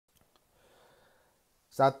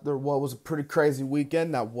So after what was a pretty crazy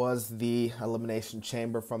weekend, that was the Elimination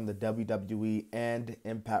Chamber from the WWE and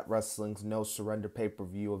Impact Wrestling's No Surrender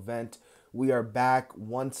pay-per-view event. We are back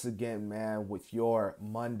once again, man, with your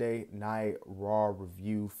Monday Night Raw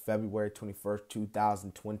review, February 21st,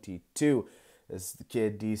 2022. This is the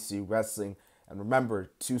Kid DC Wrestling. And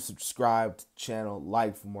remember to subscribe to the channel,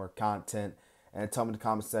 like for more content, and tell me in the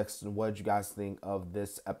comment section what did you guys think of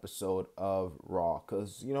this episode of Raw.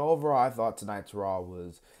 Because, overall, I thought tonight's Raw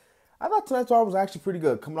was actually pretty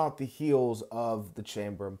good, coming off the heels of the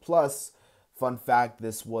Chamber. And plus, fun fact,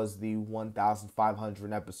 this was the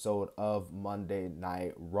 1,500 episode of Monday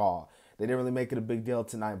Night Raw. They didn't really make it a big deal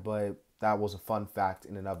tonight, but that was a fun fact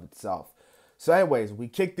in and of itself. So anyways, we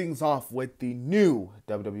kick things off with the new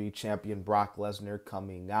WWE Champion Brock Lesnar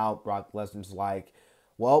coming out. Brock Lesnar's like,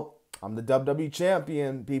 well, I'm the WWE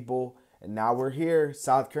Champion, people, and now we're here,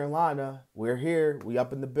 South Carolina. We're here. We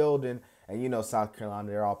up in the building. And South Carolina,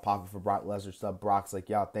 they're all popping for Brock Lesnar stuff. Brock's like,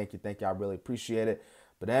 y'all, thank you, I really appreciate it.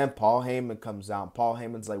 But then Paul Heyman comes out. Paul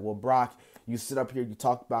Heyman's like, well, Brock, you sit up here, you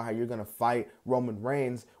talk about how you're going to fight Roman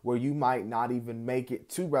Reigns, where you might not even make it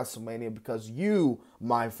to WrestleMania because you,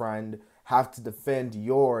 my friend, have to defend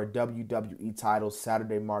your WWE title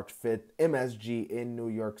Saturday, March 5th, MSG in New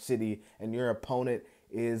York City, and your opponent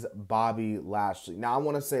is Bobby Lashley. Now, I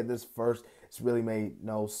want to say this first. It's really made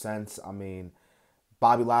no sense. I mean,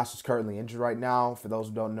 Bobby Lashley's currently injured right now. For those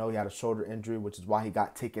who don't know, he had a shoulder injury, which is why he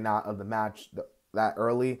got taken out of the match that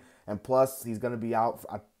early. And plus, he's going to be out.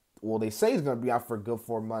 Well, they say he's going to be out for a good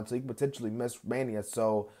 4 months, so he could potentially miss Mania.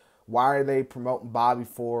 So why are they promoting Bobby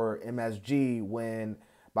for MSG when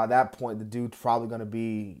by that point the dude's probably going to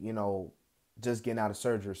be, just getting out of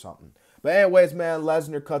surgery or something? But anyways, man,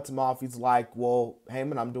 Lesnar cuts him off. He's like, well,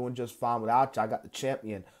 Heyman, I'm doing just fine without you. I got the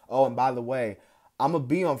champion. Oh, and by the way, I'm going to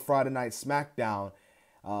be on Friday Night SmackDown.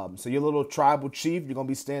 So your little tribal chief, you're going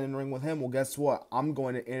to be standing in the ring with him. Well, guess what? I'm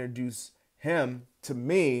going to introduce him to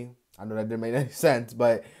me. I know that didn't make any sense,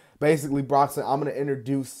 but basically Brock said, I'm going to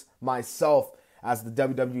introduce myself as the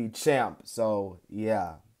WWE champ. So,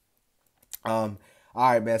 yeah. All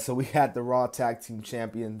right, man. So we had the Raw Tag Team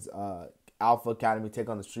Champions, Alpha Academy take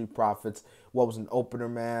on the Street Profits. What was an opener,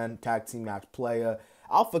 man? Tag team match player.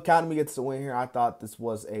 Alpha Academy gets the win here. I thought this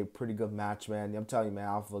was a pretty good match, man. I'm telling you, man,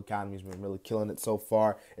 Alpha Academy's been really killing it so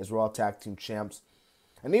far as Raw Tag Team Champs.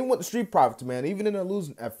 And even with the Street Profits, man, even in a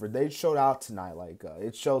losing effort, they showed out tonight.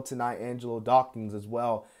 It showed tonight Angelo Dawkins as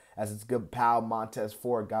well as his good pal Montez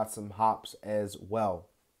Ford got some hops as well.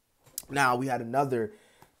 Now, we had another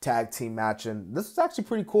tag team match, and this is actually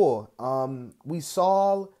pretty cool. We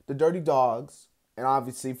saw the Dirty Dogs, and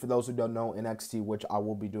obviously for those who don't know, NXT, which I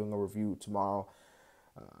will be doing a review tomorrow,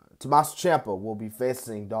 Tommaso Ciampa will be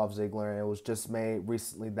facing Dolph Ziggler, and it was just made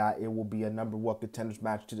recently that it will be a number one contenders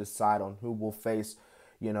match to decide on who will face,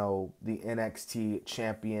 the NXT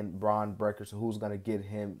champion Braun Breaker, so who's going to get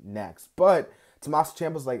him next. But Tommaso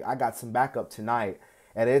Ciampa's like, I got some backup tonight,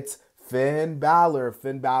 and it's Finn Balor.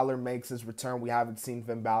 Finn Balor makes his return. We haven't seen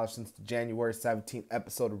Finn Balor since the January 17th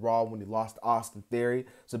episode of Raw when he lost to Austin Theory.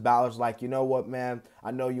 So Balor's like, you know what, man? I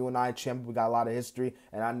know you and I, champ, we got a lot of history,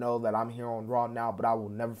 and I know that I'm here on Raw now, but I will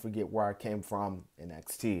never forget where I came from in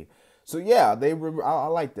NXT. So yeah, I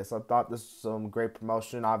like this. I thought this was some great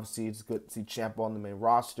promotion. Obviously, it's good to see Ciampa on the main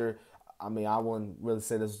roster. I mean, I wouldn't really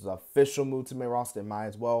say this was an official move to the main roster. It might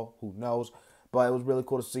as well. Who knows? But it was really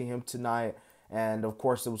cool to see him tonight. And, of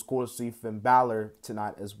course, it was cool to see Finn Balor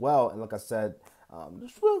tonight as well. And like I said,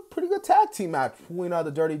 this was a pretty good tag team match between the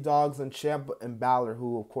Dirty Dogs and Ciampa and Balor,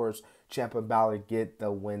 who, of course, Ciampa and Balor get the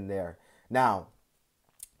win there. Now,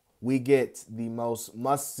 we get the most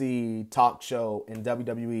must-see talk show in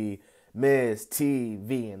WWE, Miz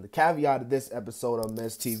TV. And the caveat of this episode of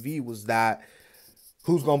Miz TV was that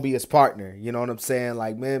who's going to be his partner? You know what I'm saying?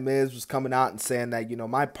 Like, Miz was coming out and saying that,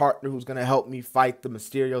 my partner who's going to help me fight the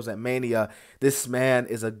Mysterios at Mania, this man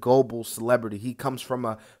is a global celebrity. He comes from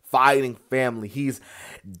a fighting family. He's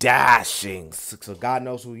dashing. So God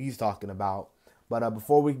knows who he's talking about. But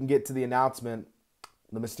before we can get to the announcement,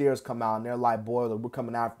 the Mysterios come out and they're like, boy, we're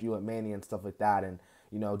coming after you at Mania and stuff like that. And,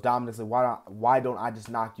 Dominic's like, why don't I just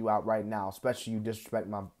knock you out right now? Especially you disrespect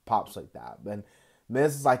my pops like that. And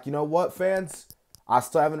Miz is like, you know what, fans? I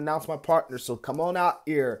still haven't announced my partner, so come on out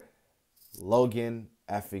here, Logan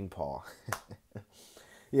effing Paul.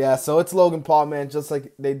 Yeah, so it's Logan Paul, man, just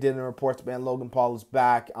like they did in the reports, man. Logan Paul is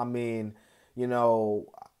back. I mean, that's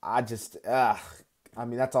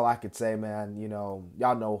all I could say, man.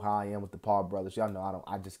 Y'all know how I am with the Paul brothers. Y'all know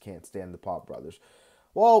I just can't stand the Paul brothers.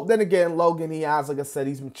 Well, then again, Logan, he has, like I said,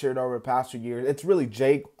 he's matured over the past few years. It's really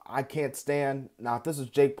Jake I can't stand. Now, if this was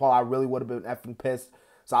Jake Paul, I really would have been effing pissed.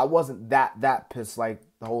 So I wasn't that pissed like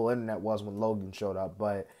the whole internet was when Logan showed up.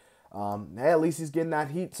 But hey, at least he's getting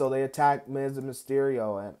that heat. So they attacked Miz and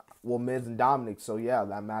Mysterio and Miz and Dominic. So yeah,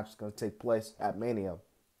 that match is gonna take place at Mania.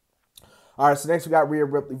 All right, so next we got Rhea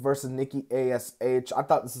Ripley versus Nikki ASH. I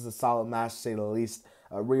thought this is a solid match, to say the least.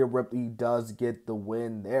 Rhea Ripley does get the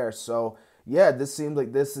win there. So, yeah, this seems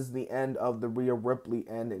like this is the end of the Rhea Ripley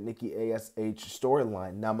and Nikki ASH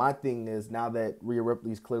storyline. Now, my thing is, now that Rhea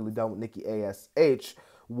Ripley is clearly done with Nikki ASH,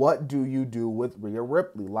 what do you do with Rhea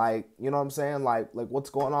Ripley? Like, you know what I'm saying? Like what's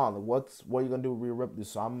going on? Like, what are you going to do with Rhea Ripley?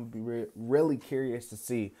 So I'm going to be really curious to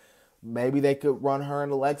see. Maybe they could run her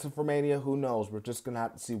and Alexa for Mania. Who knows? We're just going to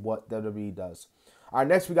have to see what WWE does. All right,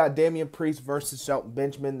 next we got Damian Priest versus Shelton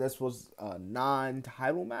Benjamin. This was a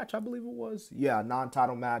non-title match, I believe it was. Yeah,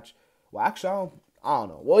 non-title match. Well, actually, I don't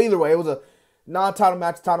know. Well, either way, it was a non-title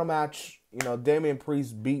match, title match. You know, Damian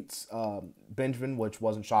Priest beats Benjamin, which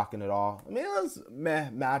wasn't shocking at all. I mean, it was a meh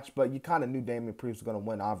match, but you kind of knew Damian Priest was going to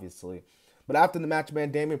win, obviously. But after the match, man,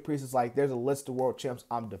 Damian Priest is like, there's a list of world champs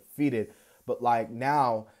I'm defeated. But, like,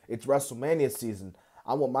 now it's WrestleMania season.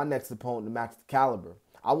 I want my next opponent to match the caliber.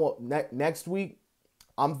 I want next week,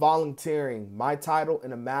 I'm volunteering my title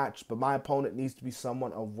in a match, but my opponent needs to be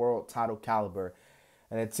someone of world title caliber.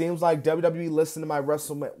 And it seems like WWE listened to my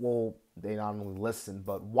WrestleMania. Well, they not only listened,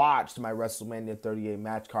 but watched my WrestleMania 38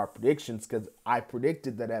 match card predictions, because I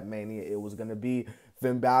predicted that at Mania it was going to be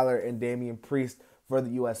Finn Balor and Damian Priest for the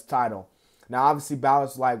U.S. title. Now, obviously,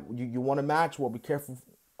 Balor's like, you want a match? Well, be careful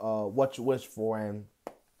what you wish for, and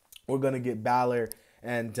we're gonna get Balor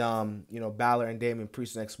and Balor and Damian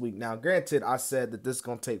Priest next week. Now, granted, I said that this is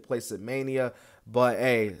gonna take place at Mania, but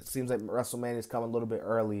hey, it seems like WrestleMania is coming a little bit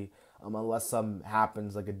early, unless something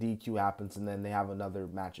happens, like a DQ happens, and then they have another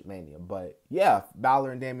match at Mania. But yeah,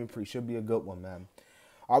 Balor and Damian Priest should be a good one, man.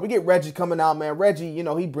 All right, we get Reggie coming out, man. Reggie, he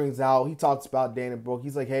he talks about Dana Brooke.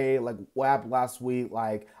 He's like, hey, like, what happened last week?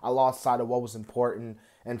 Like, I lost sight of what was important.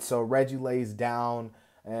 And so Reggie lays down,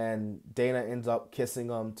 and Dana ends up kissing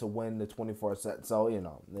him to win the 24 set. So,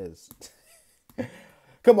 it's...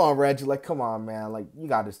 Come on, Reggie. Like, come on, man. Like, you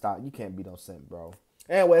got to stop. You can't be no simp, bro.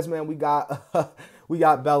 Anyways, man, we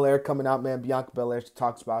got Belair coming out, man. Bianca Belair, she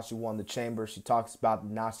talks about she won the Chamber. She talks about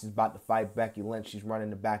now she's about to fight Becky Lynch. She's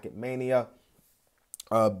running the back at Mania.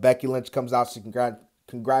 Becky Lynch comes out. She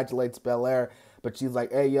congratulates Belair, but she's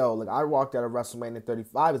like, hey, yo, like, I walked out of WrestleMania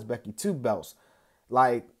 35 as Becky 2 belts.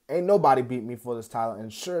 Like, ain't nobody beat me for this title,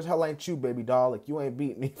 and sure as hell ain't you, baby doll. Like, you ain't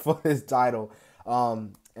beat me for this title.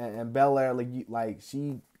 And Belair,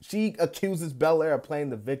 she accuses Belair of playing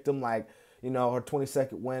the victim, like, her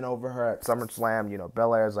 22nd win over her at SummerSlam.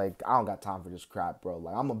 Belair's like, I don't got time for this crap, bro.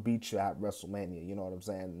 Like, I'm gonna beat you at WrestleMania. You know what I'm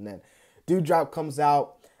saying? And then Doudrop comes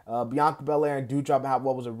out. Bianca Belair and Doudrop had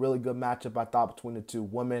what was a really good matchup, I thought, between the two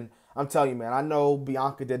women. I'm telling you, man, I know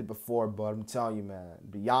Bianca did it before, but I'm telling you, man,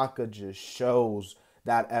 Bianca just shows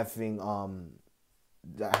that effing,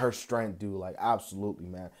 that her strength, dude. Like, absolutely,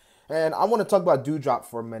 man. And I want to talk about Doudrop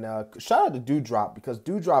for a minute. Shout out to Doudrop, because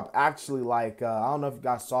Doudrop actually, like, I don't know if you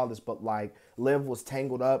guys saw this, but, like, Liv was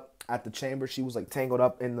tangled up at the Chamber. She was, like, tangled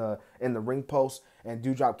up in the ring post, and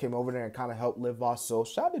Doudrop came over there and kind of helped Liv off. So,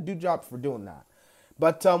 shout out to Doudrop for doing that.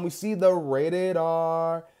 But we see the Rated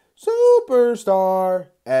R Superstar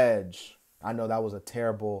Edge. I know that was a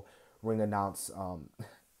terrible ring announce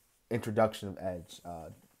introduction of Edge.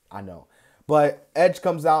 I know. But Edge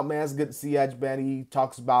comes out, man. It's good to see Edge, man. He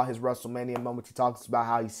talks about his WrestleMania moment. He talks about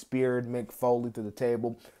how he speared Mick Foley to the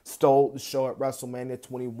table, stole the show at WrestleMania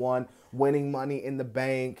 21, winning Money in the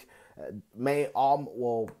Bank.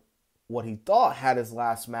 What he thought had his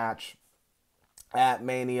last match at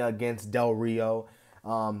Mania against Del Rio.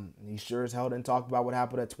 He sure as hell didn't talk about what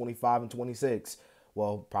happened at 25 and 26.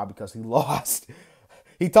 Well, probably because he lost.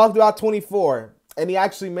 He talked about 24. And he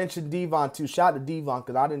actually mentioned Devon, too. Shout out to Devon,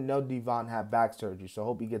 because I didn't know Devon had back surgery. So I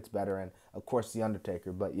hope he gets better. And, of course, The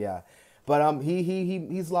Undertaker. But, yeah. But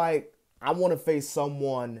he's like, I want to face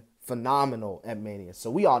someone phenomenal at Mania.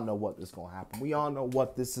 So we all know what is going to happen. We all know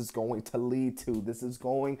what this is going to lead to. This is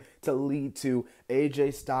going to lead to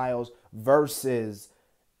AJ Styles versus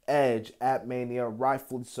Edge at Mania.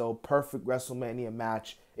 Rightfully so. Perfect WrestleMania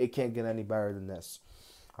match. It can't get any better than this.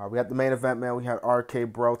 We got the main event, man. We had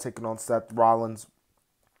RK Bro taking on Seth Rollins,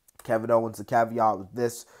 Kevin Owens. The caveat with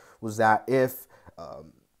this was that if,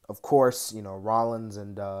 of course, Rollins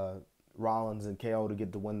and KO to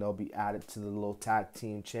get the win, they'll be added to the little tag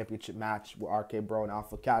team championship match with RK Bro and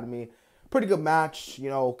Alpha Academy. Pretty good match,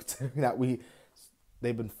 considering that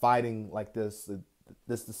they've been fighting like this.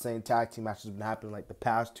 This the same tag team match has been happening like the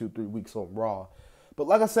past 2-3 weeks on Raw. But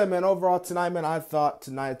like I said, man, overall tonight, man, I thought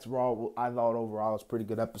overall it was a pretty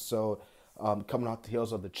good episode. coming off the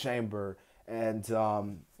heels of the Chamber. And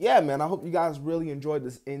yeah, man, I hope you guys really enjoyed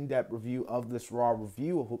this in-depth review of this Raw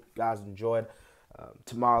review. I hope you guys enjoyed.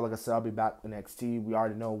 Tomorrow, like I said, I'll be back with NXT. We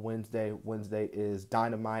already know Wednesday is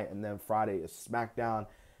Dynamite, and then Friday is SmackDown.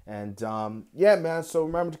 And yeah, man, so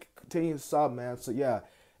remember to continue to sub, man. So yeah,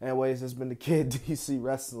 anyways, this has been the Kid DC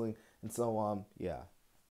Wrestling. And so yeah.